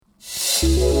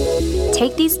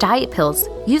Take these diet pills,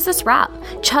 use this wrap,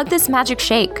 chug this magic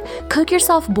shake, cook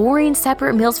yourself boring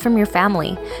separate meals from your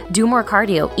family, do more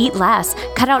cardio, eat less,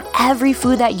 cut out every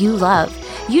food that you love.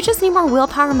 You just need more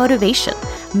willpower and motivation.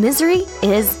 Misery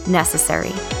is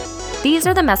necessary. These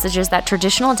are the messages that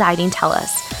traditional dieting tell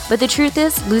us. But the truth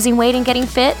is, losing weight and getting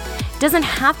fit doesn't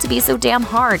have to be so damn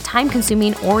hard,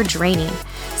 time-consuming, or draining.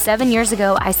 7 years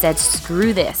ago, I said,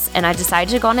 screw this, and I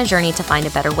decided to go on a journey to find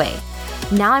a better way.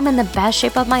 Now I'm in the best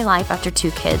shape of my life after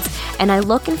 2 kids, and I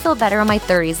look and feel better in my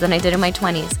 30s than I did in my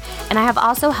 20s. And I have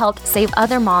also helped save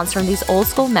other moms from these old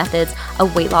school methods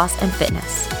of weight loss and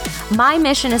fitness. My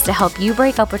mission is to help you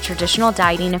break up with traditional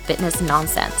dieting and fitness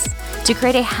nonsense, to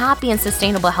create a happy and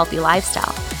sustainable healthy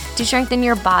lifestyle, to strengthen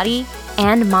your body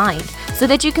and mind so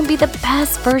that you can be the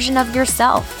best version of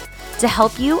yourself, to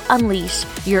help you unleash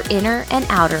your inner and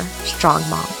outer strong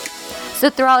mom. So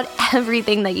throw out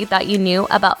everything that you thought you knew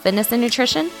about fitness and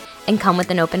nutrition and come with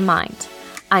an open mind.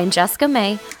 I'm Jessica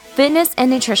May, fitness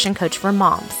and nutrition coach for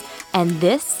moms, and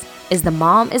this is the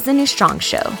Mom is the New Strong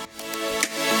Show.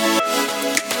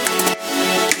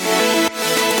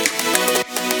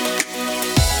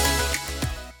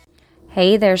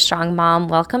 Hey there, strong mom.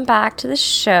 Welcome back to the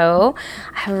show.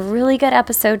 I have a really good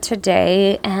episode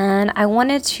today, and I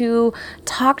wanted to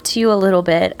talk to you a little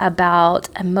bit about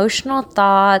emotional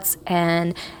thoughts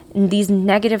and these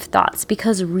negative thoughts,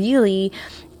 because really,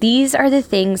 these are the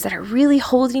things that are really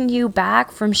holding you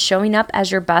back from showing up as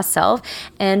your best self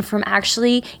and from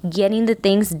actually getting the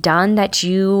things done that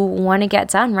you want to get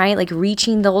done, right? Like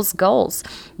reaching those goals.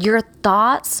 Your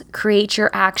thoughts create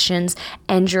your actions,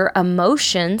 and your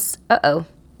emotions, let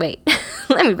me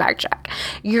backtrack.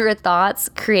 Your thoughts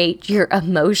create your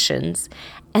emotions,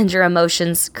 and your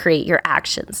emotions create your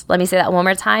actions. Let me say that one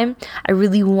more time. I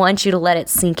really want you to let it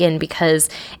sink in, because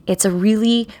it's a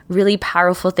really, really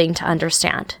powerful thing to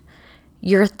understand.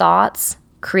 Your thoughts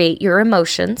create your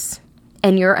emotions,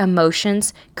 and your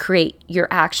emotions create your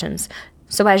actions.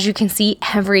 So as you can see,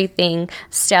 everything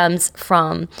stems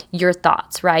from your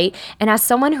thoughts, right? And as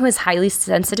someone who is highly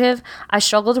sensitive, I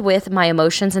struggled with my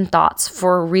emotions and thoughts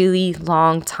for a really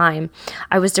long time.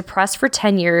 I was depressed for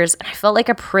 10 years, and I felt like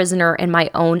a prisoner in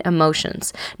my own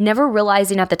emotions, never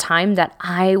realizing at the time that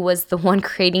I was the one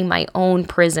creating my own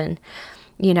prison.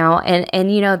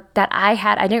 That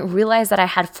I didn't realize that I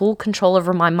had full control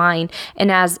over my mind. And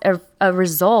as a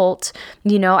result,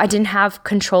 I didn't have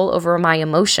control over my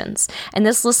emotions. And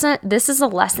this is a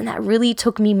lesson that really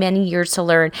took me many years to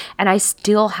learn. And I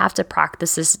still have to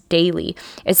practice this daily.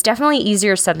 It's definitely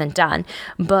easier said than done,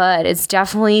 but it's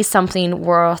definitely something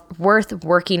worth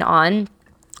working on,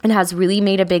 and has really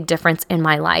made a big difference in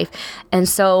my life. And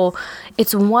so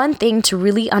it's one thing to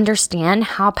really understand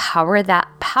how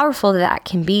powerful that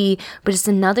can be, but it's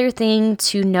another thing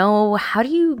to know, how do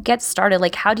you get started?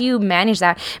 Like, how do you manage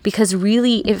that? Because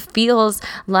really it feels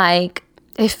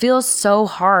so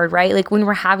hard, right? Like when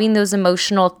we're having those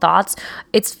emotional thoughts,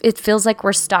 it feels like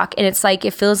we're stuck, and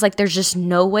it feels like there's just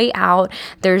no way out.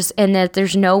 There's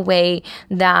no way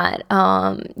that,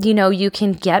 you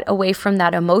can get away from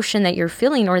that emotion that you're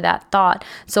feeling or that thought.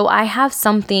 So I have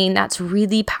something that's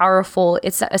really powerful.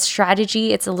 It's a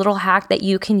strategy. It's a little hack that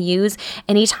you can use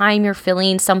anytime you're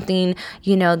feeling something,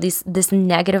 this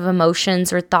negative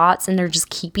emotions or thoughts, and they're just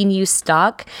keeping you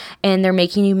stuck, and they're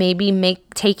making you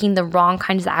taking the wrong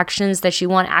kinds of actions that you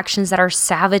want, actions that are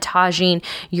sabotaging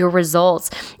your results.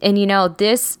 And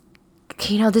this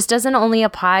doesn't only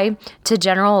apply to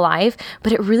general life,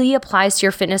 but it really applies to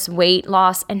your fitness, weight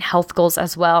loss, and health goals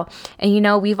as well.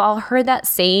 And we've all heard that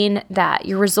saying that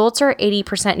your results are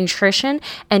 80% nutrition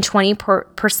and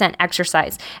 20%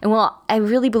 exercise. And I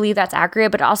really believe that's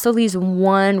accurate, but it also leaves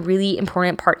one really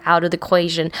important part out of the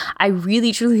equation. I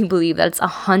really, truly believe that it's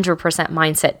 100%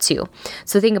 mindset too.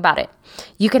 So think about it.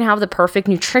 You can have the perfect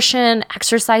nutrition,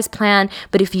 exercise plan,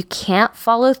 but if you can't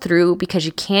follow through because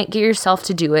you can't get yourself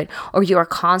to do it, or you are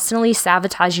constantly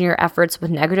sabotaging your efforts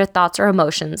with negative thoughts or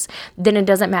emotions, then it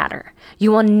doesn't matter.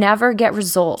 You will never get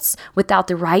results without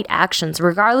the right actions,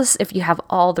 regardless if you have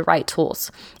all the right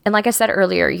tools. And like I said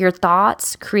earlier, your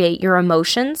thoughts create your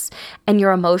emotions, and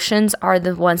your emotions are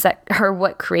the ones that are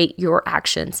what create your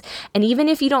actions. And even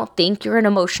if you don't think you're an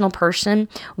emotional person,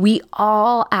 we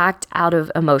all act out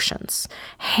of emotions.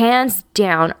 Hands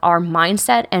down, our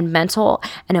mindset and mental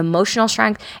and emotional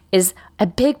strength is a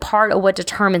big part of what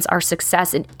determines our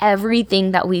success in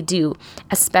everything that we do,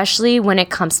 especially when it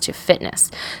comes to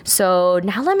fitness. So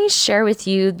now let me share with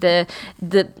you the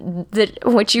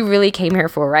what you really came here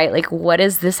for, right? Like, what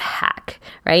is this hack,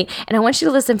 right? And I want you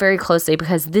to listen very closely,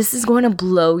 because this is going to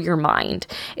blow your mind.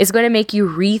 It's going to make you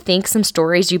rethink some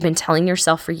stories you've been telling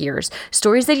yourself for years,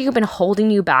 stories that you've been holding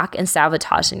you back and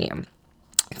sabotaging you.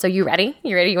 So you ready?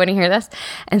 You ready? You want to hear this?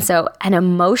 And so an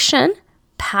emotion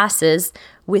passes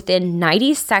within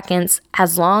 90 seconds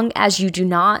as long as you do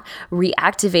not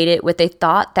reactivate it with a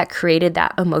thought that created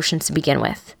that emotion to begin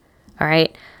with. All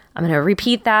right. I'm going to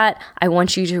repeat that. I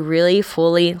want you to really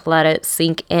fully let it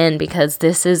sink in, because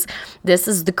this is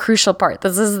the crucial part.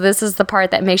 This is the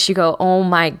part that makes you go, oh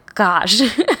my gosh,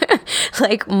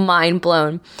 like mind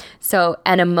blown. So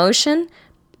an emotion,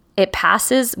 it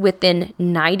passes within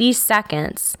 90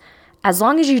 seconds as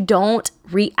long as you don't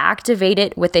reactivate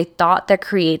it with a thought that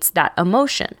creates that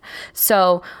emotion.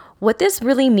 So what this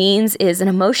really means is an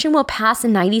emotion will pass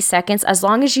in 90 seconds as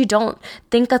long as you don't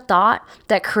think a thought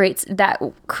that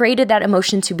created that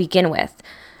emotion to begin with.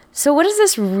 So what does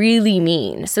this really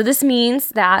mean? So this means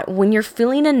that when you're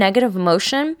feeling a negative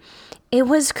emotion, it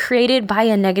was created by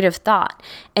a negative thought.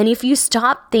 And if you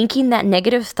stop thinking that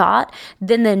negative thought,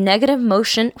 then the negative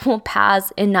emotion will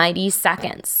pass in 90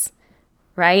 seconds.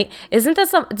 Right? Isn't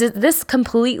this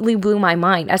completely blew my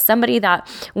mind as somebody that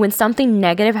when something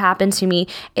negative happened to me,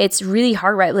 it's really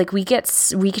hard, right? Like we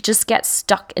just get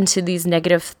stuck into these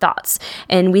negative thoughts,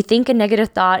 and we think a negative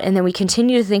thought, and then we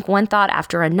continue to think one thought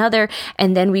after another.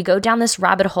 And then we go down this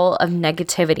rabbit hole of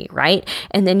negativity, right?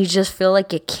 And then you just feel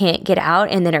like you can't get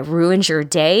out, and then it ruins your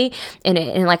day.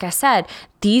 And like I said,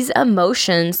 these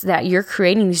emotions that you're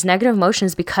creating, these negative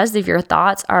emotions because of your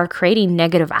thoughts, are creating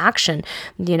negative action.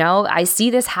 You know, I see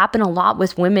this happen a lot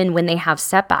with women when they have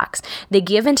setbacks. They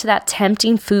give into that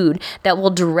tempting food that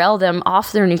will derail them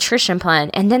off their nutrition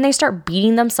plan. And then they start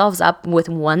beating themselves up with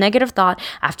one negative thought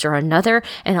after another,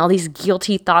 and all these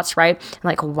guilty thoughts, right?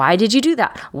 Like, why did you do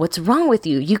that? What's wrong with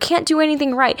you? You can't do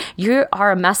anything right. You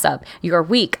are a mess up. You're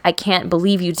weak. I can't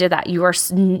believe you did that. You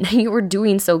were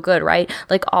doing so good, right?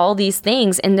 Like all these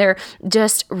things. And they're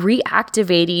just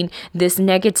reactivating this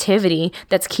negativity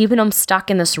that's keeping them stuck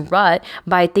in this rut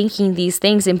by thinking these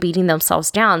things and beating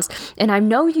themselves down. And I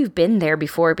know you've been there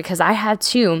before, because I had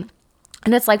too.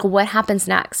 And it's like, what happens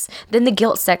next? Then the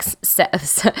guilt sets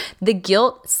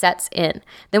in.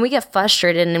 Then we get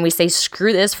frustrated and we say,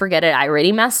 screw this, forget it. I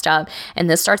already messed up.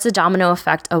 And this starts a domino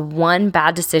effect of one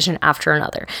bad decision after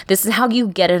another. This is how you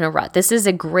get in a rut. This is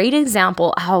a great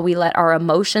example of how we let our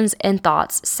emotions and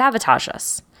thoughts sabotage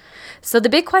us. So the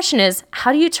big question is,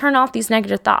 how do you turn off these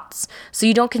negative thoughts so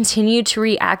you don't continue to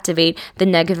reactivate the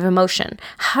negative emotion?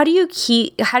 How do you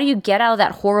get out of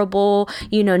that horrible,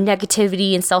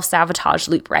 negativity and self-sabotage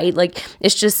loop, right? Like,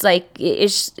 it's just like,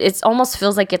 it's almost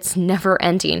feels like it's never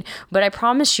ending. But I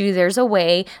promise you, there's a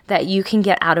way that you can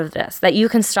get out of this, that you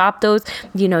can stop those,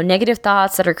 negative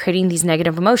thoughts that are creating these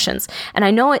negative emotions. And I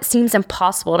know it seems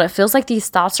impossible and it feels like these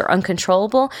thoughts are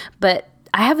uncontrollable, but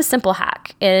I have a simple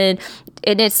hack, and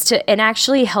it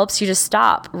actually helps you to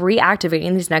stop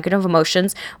reactivating these negative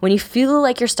emotions when you feel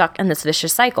like you're stuck in this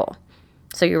vicious cycle.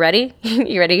 So you ready?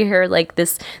 You ready to hear like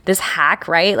this hack,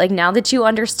 right? Like, now that you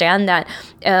understand that,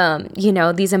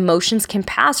 these emotions can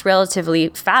pass relatively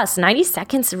fast, 90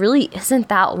 seconds really isn't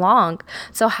that long.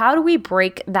 So how do we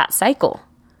break that cycle?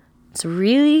 It's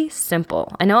really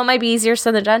simple. I know it might be easier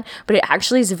said than done, but it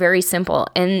actually is very simple,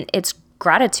 and it's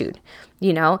gratitude.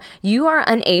 You are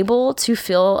unable to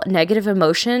feel negative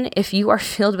emotion if you are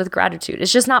filled with gratitude.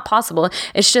 It's just not possible.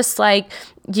 It's just like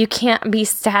you can't be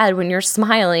sad when you're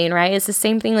smiling, right? It's the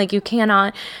same thing. Like, you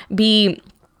cannot be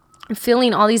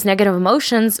feeling all these negative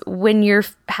emotions when you're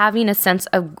having a sense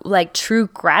of like true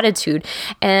gratitude.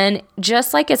 And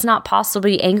just like it's not possible to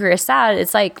be angry or sad,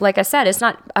 it's like I said, it's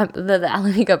not,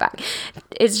 let me go back.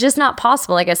 It's just not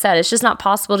possible. Like I said, it's just not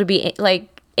possible to be like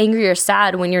angry or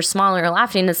sad when you're smiling or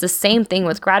laughing. It's the same thing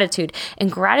with gratitude. And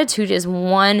gratitude is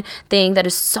one thing that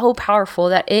is so powerful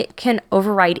that it can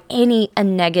override any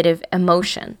negative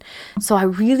emotion. So I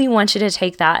really want you to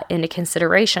take that into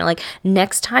consideration. Like,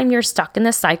 next time you're stuck in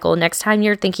this cycle, next time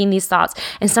you're thinking these thoughts,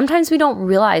 and sometimes we don't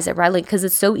realize it, right? Like, because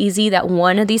it's so easy that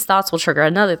one of these thoughts will trigger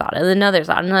another thought and another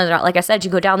thought, another thought. Like I said,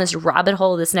 you go down this rabbit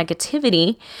hole of this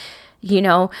negativity,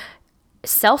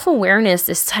 self-awareness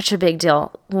is such a big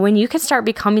deal. When you can start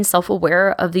becoming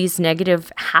self-aware of these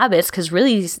negative habits, because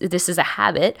really this is a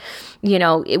habit,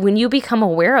 when you become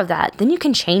aware of that, then you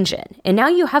can change it. And now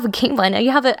you have a game plan. Now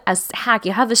you have a hack.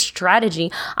 You have a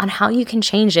strategy on how you can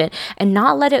change it and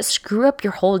not let it screw up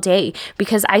your whole day.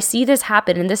 Because I see this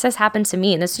happen, and this has happened to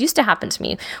me, and this used to happen to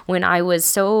me when I was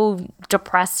so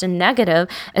depressed and negative,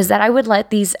 is that I would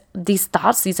let these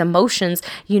thoughts, these emotions,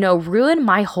 ruin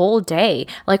my whole day.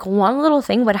 Like one little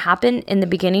thing would happen in the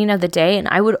beginning of the day, and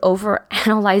I would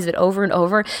overanalyze it over and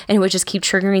over, and it would just keep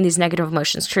triggering these negative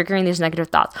emotions, triggering these negative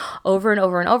thoughts over and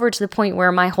over and over, to the point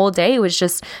where my whole day was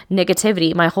just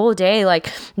negativity. My whole day, like,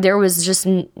 there was just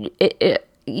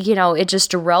it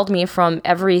just derailed me from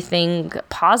everything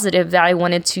positive that I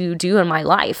wanted to do in my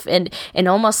life, and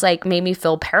almost like made me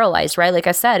feel paralyzed, right? Like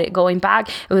I said, going back,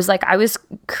 it was like I was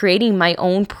creating my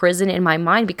own prison in my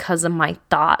mind because of my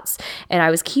thoughts, and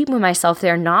I was keeping myself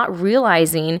there, not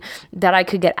realizing that I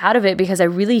could get out of it, because I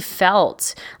really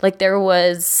felt like there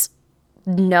was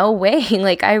no way.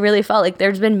 Like I really felt like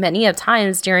there's been many of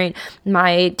times during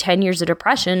my 10 years of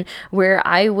depression where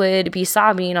I would be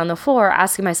sobbing on the floor,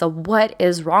 asking myself, what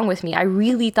is wrong with me? I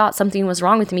really thought something was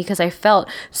wrong with me because I felt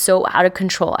so out of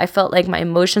control. I felt like my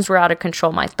emotions were out of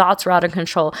control. My thoughts were out of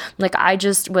control. Like I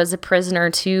just was a prisoner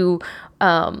to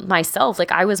myself.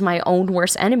 Like I was my own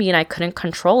worst enemy, and I couldn't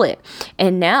control it.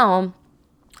 And now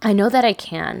I know that I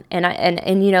can,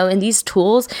 and these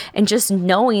tools, and just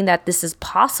knowing that this is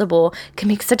possible, can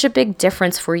make such a big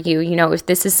difference for you.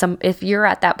 If you're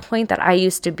at that point that I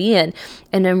used to be in,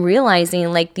 and I'm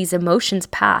realizing like these emotions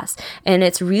pass, and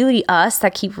it's really us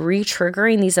that keep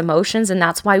re-triggering these emotions, and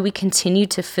that's why we continue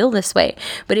to feel this way.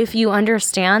 But if you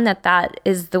understand that that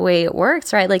is the way it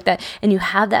works, right? Like that, and you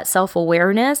have that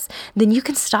self-awareness, then you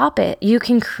can stop it. You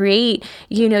can create,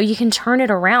 you can turn it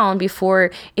around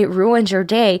before it ruins your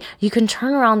day. You can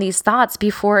turn around these thoughts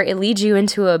before it leads you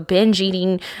into a binge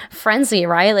eating frenzy,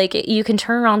 right? Like you can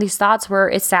turn around these thoughts where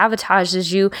it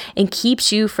sabotages you and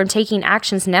keeps you from taking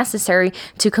actions necessary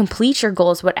to complete your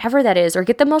goals, whatever that is, or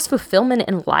get the most fulfillment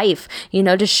in life,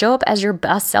 to show up as your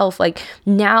best self. Like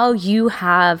now you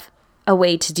have a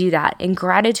way to do that. And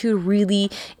gratitude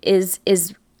really is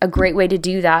a great way to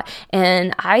do that.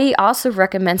 And I also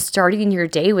recommend starting your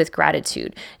day with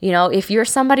gratitude. If you're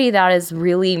somebody that is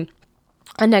really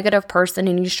a negative person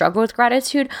and you struggle with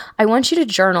gratitude, I want you to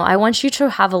journal. I want you to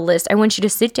have a list. I want you to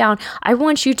sit down. I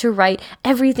want you to write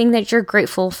everything that you're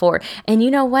grateful for. And you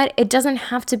know what? It doesn't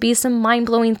have to be some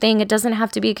mind-blowing thing. It doesn't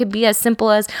have to be, it could be as simple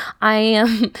as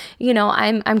I'm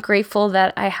grateful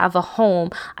that I have a home.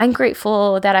 I'm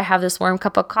grateful that I have this warm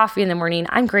cup of coffee in the morning.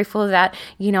 I'm grateful that,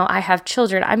 I have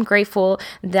children. I'm grateful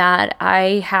that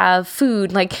I have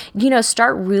food. Like,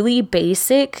 start really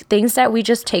basic things that we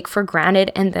just take for granted,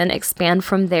 and then expand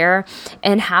from there,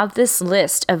 and have this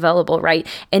list available, right?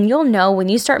 And you'll know when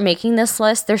you start making this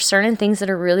list, there's certain things that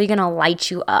are really going to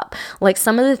light you up. Like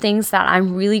some of the things that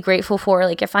I'm really grateful for,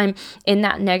 like if I'm in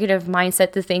that negative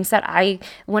mindset,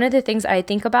 one of the things I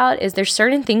think about is there's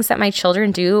certain things that my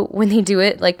children do when they do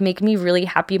it, like make me really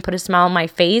happy and put a smile on my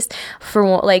face, for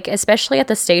like, especially at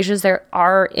the stages they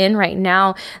are in right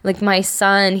now. Like my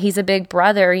son, he's a big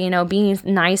brother, being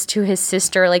nice to his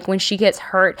sister, like when she gets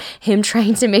hurt, him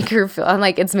trying to make her feel, I'm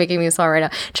like, it's making me smile right now,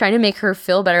 trying to make her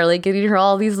feel better, like getting her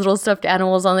all these little stuffed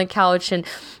animals on the couch, and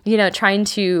trying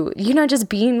to, just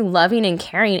being loving and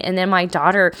caring. And then my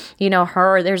daughter,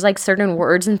 there's like certain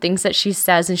words and things that she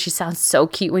says, and she sounds so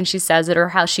cute when she says it, or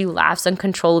how she laughs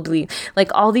uncontrollably, like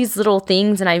all these little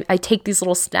things. And I take these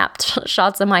little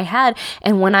snapshots in my head,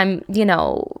 and when I'm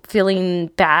feeling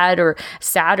bad or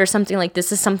sad or something, like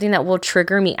this is something that will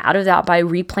trigger me out of that by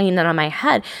replaying that on my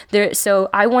head there. So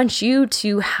I want you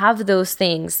to have those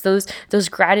things, those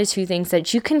gratitude things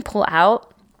that you can pull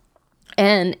out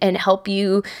and help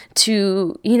you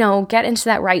to, get into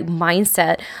that right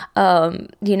mindset,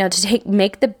 to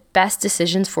make the best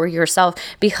decisions for yourself.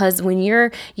 Because when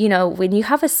when you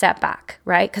have a setback,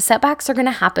 right? Because setbacks are going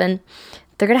to happen.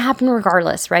 They're going to happen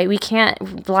regardless, right?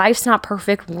 Life's not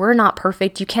perfect. We're not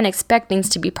perfect. You can't expect things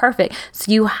to be perfect.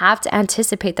 So you have to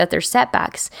anticipate that there's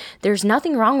setbacks. There's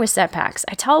nothing wrong with setbacks.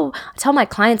 I tell my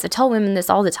clients, I tell women this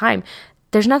all the time.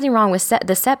 There's nothing wrong with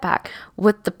the setback.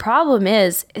 What the problem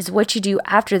is what you do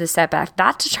after the setback.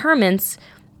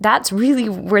 That's really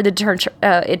where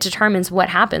it determines what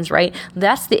happens, right?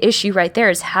 That's the issue right there,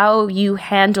 is how you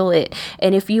handle it.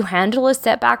 And if you handle a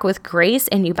setback with grace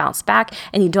and you bounce back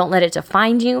and you don't let it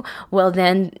define you, well,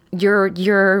 then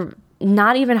you're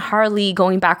not even hardly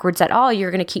going backwards at all.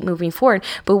 You're going to keep moving forward.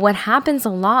 But what happens a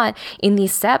lot in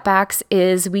these setbacks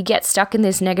is we get stuck in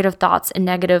these negative thoughts and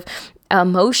negative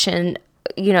emotion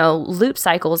loop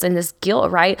cycles and this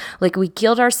guilt, right? Like we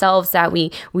guilt ourselves that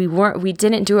we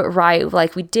didn't do it right.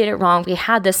 Like we did it wrong. We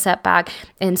had this setback.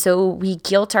 And so we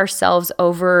guilt ourselves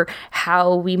over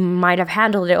how we might have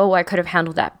handled it. Oh, I could have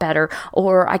handled that better.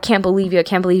 Or I can't believe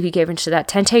you gave into that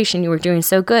temptation. You were doing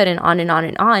so good, and on and on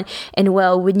and on. And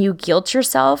well, when you guilt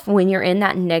yourself, when you're in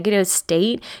that negative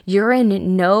state, you're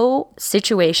in no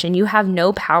situation. You have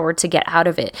no power to get out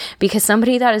of it, because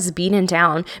somebody that is beaten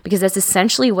down, because that's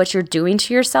essentially what you're doing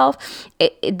to yourself,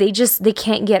 they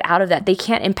can't get out of that. They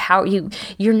can't empower you.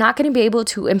 You're not going to be able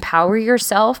to empower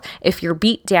yourself if you're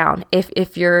beat down,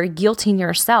 if you're guilting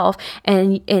yourself,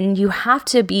 and you have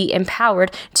to be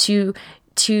empowered to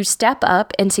step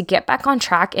up and to get back on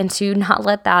track and to not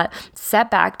let that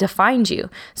setback define you.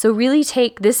 So really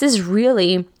this is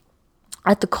really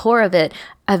at the core of it,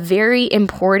 a very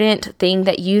important thing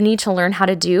that you need to learn how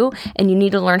to do, and you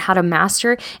need to learn how to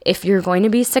master if you're going to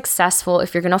be successful,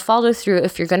 if you're going to follow through,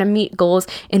 if you're going to meet goals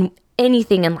in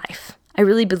anything in life. I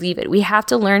really believe it. We have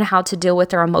to learn how to deal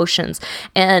with our emotions.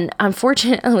 And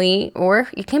unfortunately, or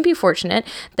you can be fortunate,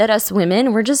 that us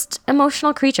women, we're just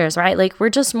emotional creatures, right? Like we're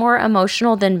just more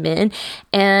emotional than men.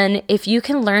 And if you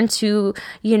can learn to,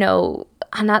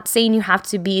 I'm not saying you have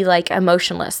to be like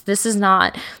emotionless. This is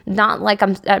not like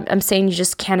I'm saying you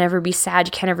just can't ever be sad.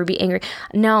 You can't ever be angry.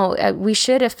 No, we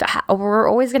should, we're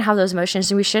always going to have those emotions,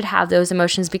 and we should have those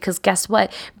emotions, because guess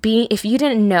what? If you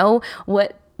didn't know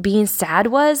what being sad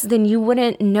was, then you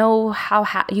wouldn't know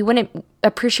you wouldn't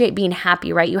appreciate being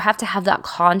happy, right? You have to have that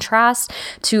contrast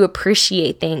to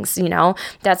appreciate things,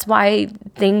 That's why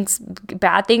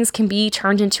bad things can be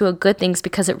turned into good things,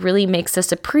 because it really makes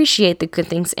us appreciate the good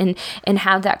things and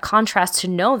have that contrast to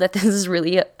know that this is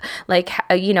really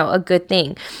a good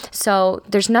thing. So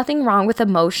there's nothing wrong with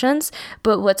emotions,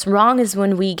 but what's wrong is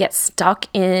when we get stuck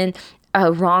in a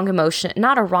wrong emotion,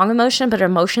 not a wrong emotion, but an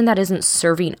emotion that isn't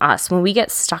serving us. When we get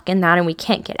stuck in that and we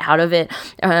can't get out of it,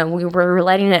 we're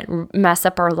letting it mess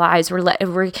up our lives, we're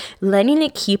letting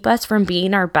it keep us from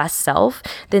being our best self,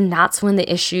 then that's when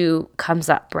the issue comes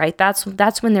up, right? That's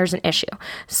when there's an issue.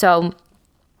 So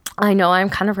I know I'm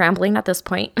kind of rambling at this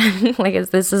point.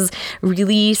 This is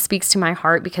really speaks to my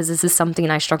heart, because this is something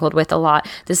I struggled with a lot.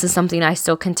 This is something I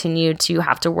still continue to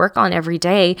have to work on every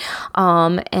day.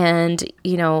 And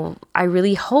I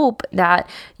really hope that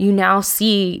you now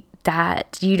see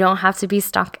that you don't have to be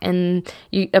stuck in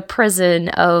a prison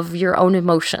of your own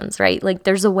emotions, right? Like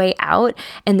there's a way out,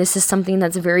 and this is something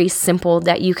that's very simple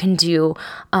that you can do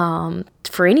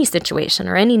for any situation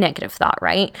or any negative thought,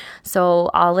 right?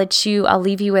 So I'll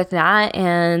leave you with that.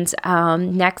 And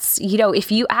next,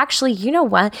 if you actually,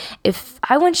 if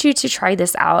I want you to try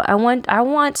this out, I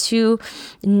want to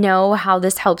know how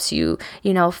this helps you,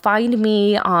 find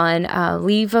me on,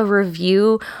 leave a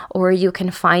review, or you can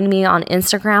find me on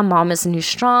Instagram, Mom is the New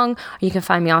Strong, or you can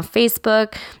find me on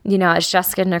Facebook, as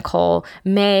Jessica Nicole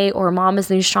May or Mom is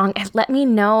the New Strong, and let me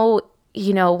know,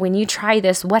 when you try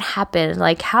this, what happened?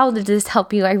 Like, how did this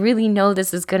help you? I really know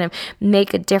this is going to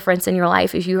make a difference in your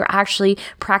life if you're actually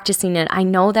practicing it. I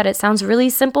know that it sounds really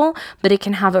simple, but it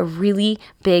can have a really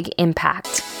big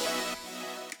impact.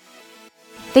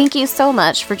 Thank you so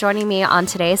much for joining me on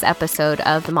today's episode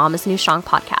of the Mom is New Strong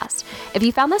podcast. If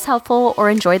you found this helpful or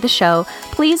enjoyed the show,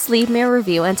 please leave me a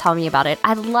review and tell me about it.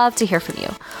 I'd love to hear from you.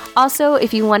 Also,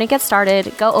 if you want to get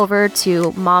started, go over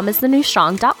to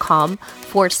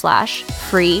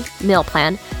momisthenewstrong.com/free meal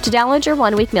plan to download your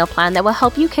 1-week meal plan that will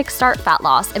help you kickstart fat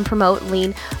loss and promote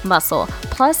lean muscle,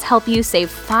 plus help you save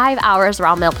 5 hours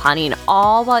around meal planning,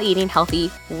 all while eating healthy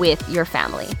with your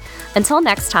family. Until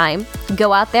next time,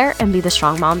 go out there and be the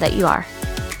strong mom that you are.